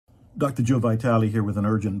Dr. Joe Vitale here with an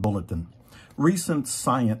urgent bulletin. Recent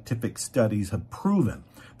scientific studies have proven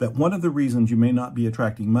that one of the reasons you may not be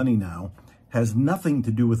attracting money now has nothing to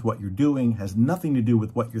do with what you're doing, has nothing to do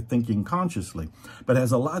with what you're thinking consciously, but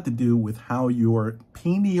has a lot to do with how your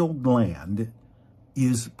pineal gland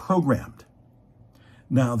is programmed.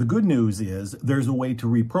 Now, the good news is there's a way to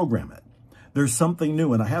reprogram it. There's something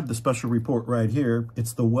new, and I have the special report right here.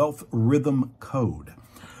 It's the Wealth Rhythm Code.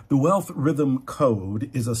 The Wealth Rhythm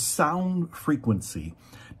Code is a sound frequency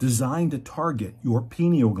designed to target your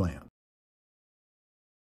pineal gland.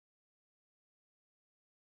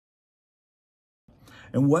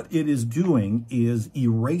 And what it is doing is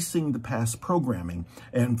erasing the past programming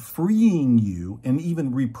and freeing you and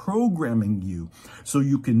even reprogramming you so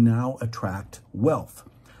you can now attract wealth.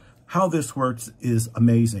 How this works is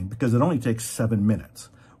amazing because it only takes 7 minutes.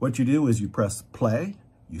 What you do is you press play,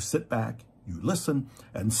 you sit back, you listen,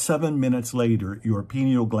 and 7 minutes later, your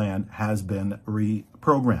pineal gland has been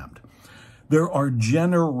reprogrammed. There are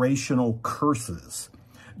generational curses,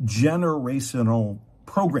 generational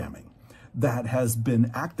programming that has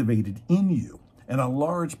been activated in you. And a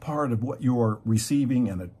large part of what you're receiving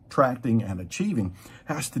and attracting and achieving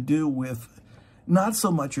has to do with not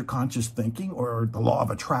so much your conscious thinking or the law of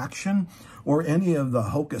attraction or any of the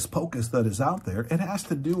hocus pocus that is out there. It has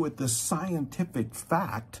to do with this scientific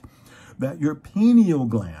fact that your pineal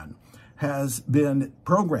gland has been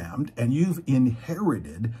programmed and you've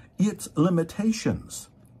inherited its limitations.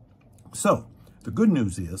 So the good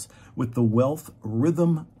news is with the Wealth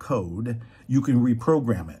Rhythm Code, you can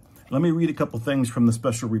reprogram it. Let me read a couple things from the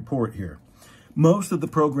special report here. Most of the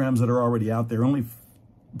programs that are already out there only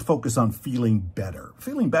focus on feeling better.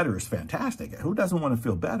 Feeling better is fantastic. Who doesn't want to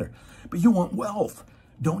feel better? But you want wealth.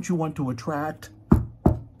 Don't you want to attract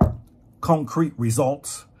concrete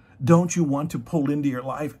results? Don't you want to pull into your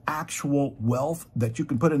life actual wealth that you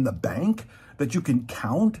can put in the bank, that you can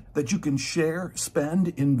count, that you can share, spend,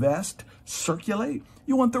 invest, circulate?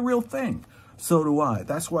 You want the real thing. So do I.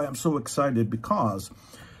 That's why I'm so excited, because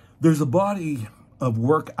there's a body of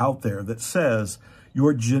work out there that says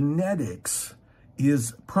your genetics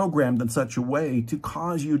is programmed in such a way to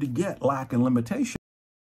cause you to get lack and limitation.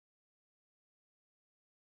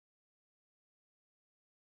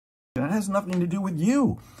 And it has nothing to do with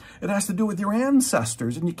you. It has to do with your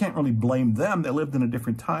ancestors, and you can't really blame them. They lived in a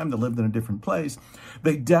different time. They lived in a different place.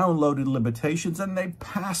 They downloaded limitations, and they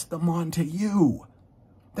passed them on to you.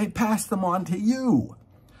 They passed them on to you.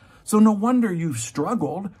 So no wonder you've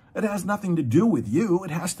struggled. It has nothing to do with you.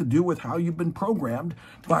 It has to do with how you've been programmed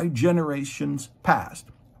by generations past.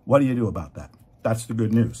 What do you do about that? That's the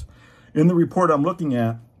good news. In the report I'm looking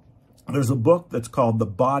at, there's a book that's called The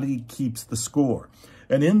Body Keeps the Score.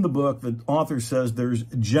 And in the book, the author says there's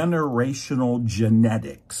generational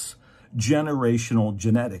genetics. Generational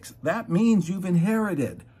genetics. That means you've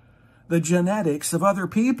inherited the genetics of other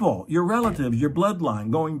people, your relatives, your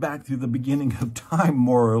bloodline, going back to the beginning of time,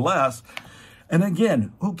 more or less. And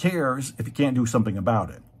again, who cares if you can't do something about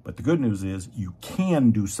it? But the good news is you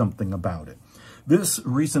can do something about it. This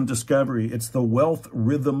recent discovery, it's the Wealth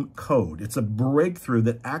Rhythm Code. It's a breakthrough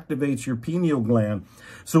that activates your pineal gland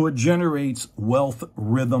so it generates wealth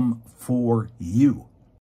rhythm for you.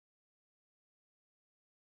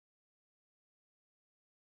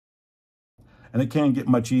 And it can't get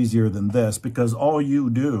much easier than this, because all you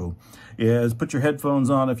do is put your headphones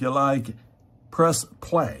on if you like, press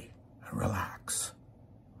play, and relax.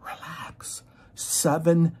 Relax.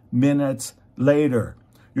 7 minutes later,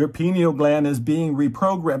 your pineal gland is being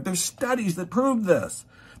reprogrammed. There's studies that prove this.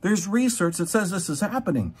 There's research that says this is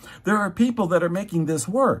happening. There are people that are making this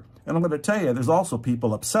work. And I'm going to tell you, there's also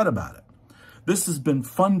people upset about it. This has been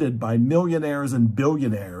funded by millionaires and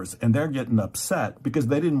billionaires, and they're getting upset because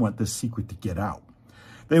they didn't want this secret to get out.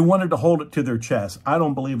 They wanted to hold it to their chest. I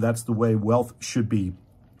don't believe that's the way wealth should be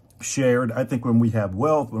shared. I think when we have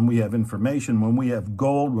wealth, when we have information, when we have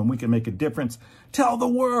gold, when we can make a difference, tell the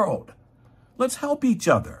world. Let's help each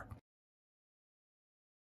other.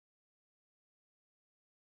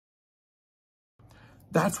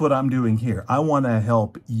 That's what I'm doing here. I want to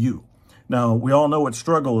help you. Now, we all know what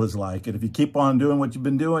struggle is like. And if you keep on doing what you've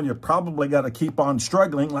been doing, you probably got to keep on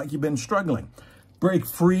struggling like you've been struggling. Break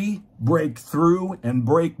free, break through, and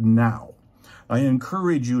break now. I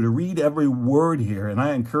encourage you to read every word here, and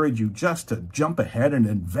I encourage you just to jump ahead and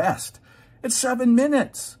invest. It's 7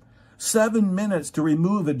 minutes. 7 minutes to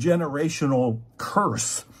remove a generational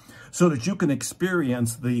curse so that you can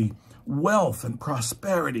experience the wealth and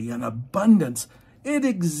prosperity and abundance. It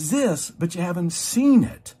exists, but you haven't seen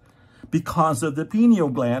it because of the pineal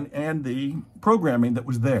gland and the programming that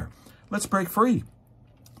was there. Let's break free.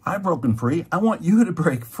 I've broken free. I want you to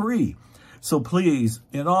break free. So please,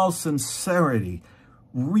 in all sincerity,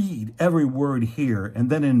 read every word here and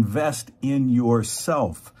then invest in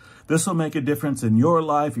yourself. This will make a difference in your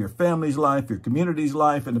life, your family's life, your community's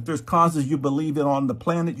life. And if there's causes you believe in on the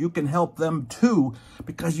planet, you can help them too,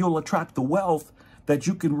 because you'll attract the wealth that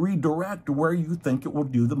you can redirect to where you think it will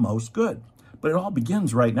do the most good. But it all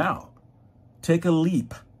begins right now. Take a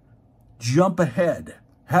leap, jump ahead,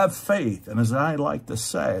 have faith, and as I like to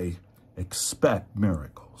say, expect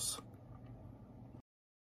miracles.